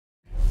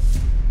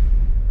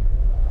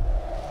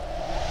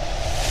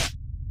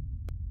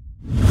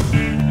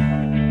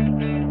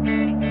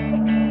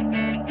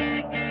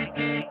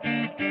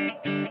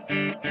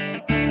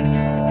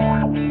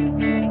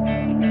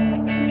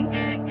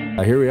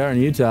Here we are in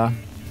Utah.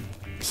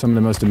 Some of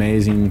the most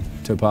amazing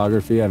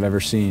topography I've ever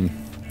seen.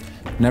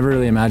 Never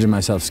really imagined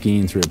myself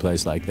skiing through a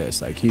place like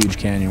this, like huge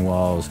canyon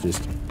walls,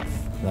 just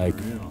like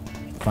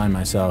find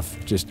myself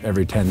just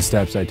every 10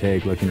 steps I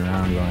take looking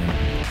around going,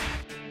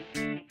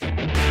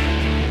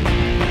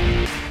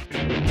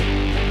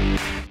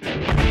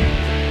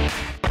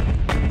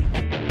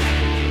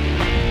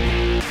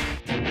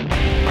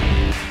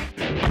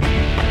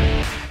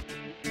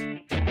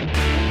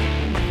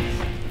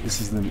 this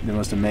is the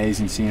most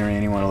amazing scenery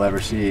anyone will ever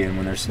see, and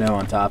when there's snow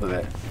on top of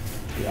it,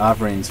 the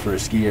offerings for a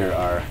skier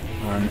are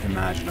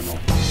unimaginable.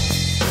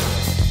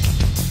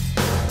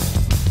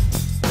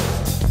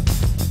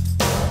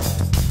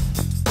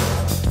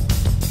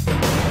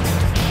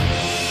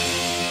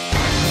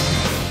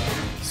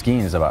 Skiing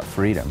is about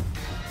freedom.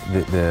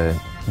 The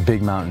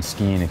big mountain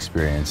skiing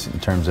experience in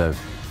terms of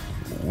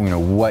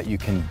what you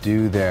can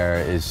do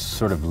there is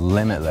sort of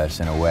limitless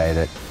in a way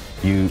that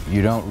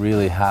you don't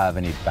really have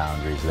any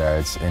boundaries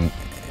there.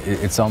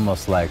 It's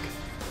almost like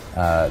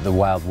the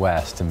Wild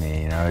West to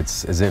me.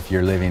 It's as if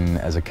you're living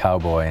as a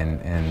cowboy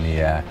in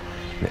the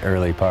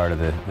early part of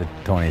the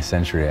 20th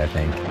century, I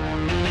think.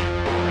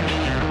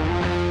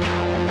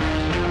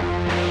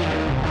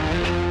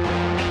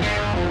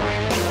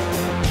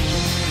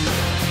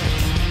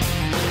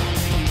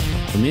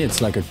 For me, it's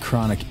like a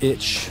chronic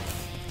itch.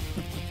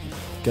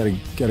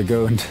 Gotta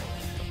go and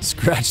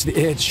scratch the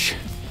itch.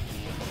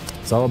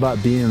 It's all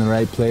about being in the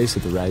right place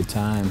at the right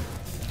time.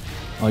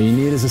 All you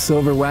need is a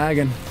silver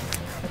wagon.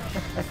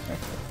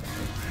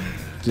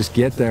 Just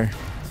get there,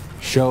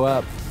 show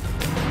up.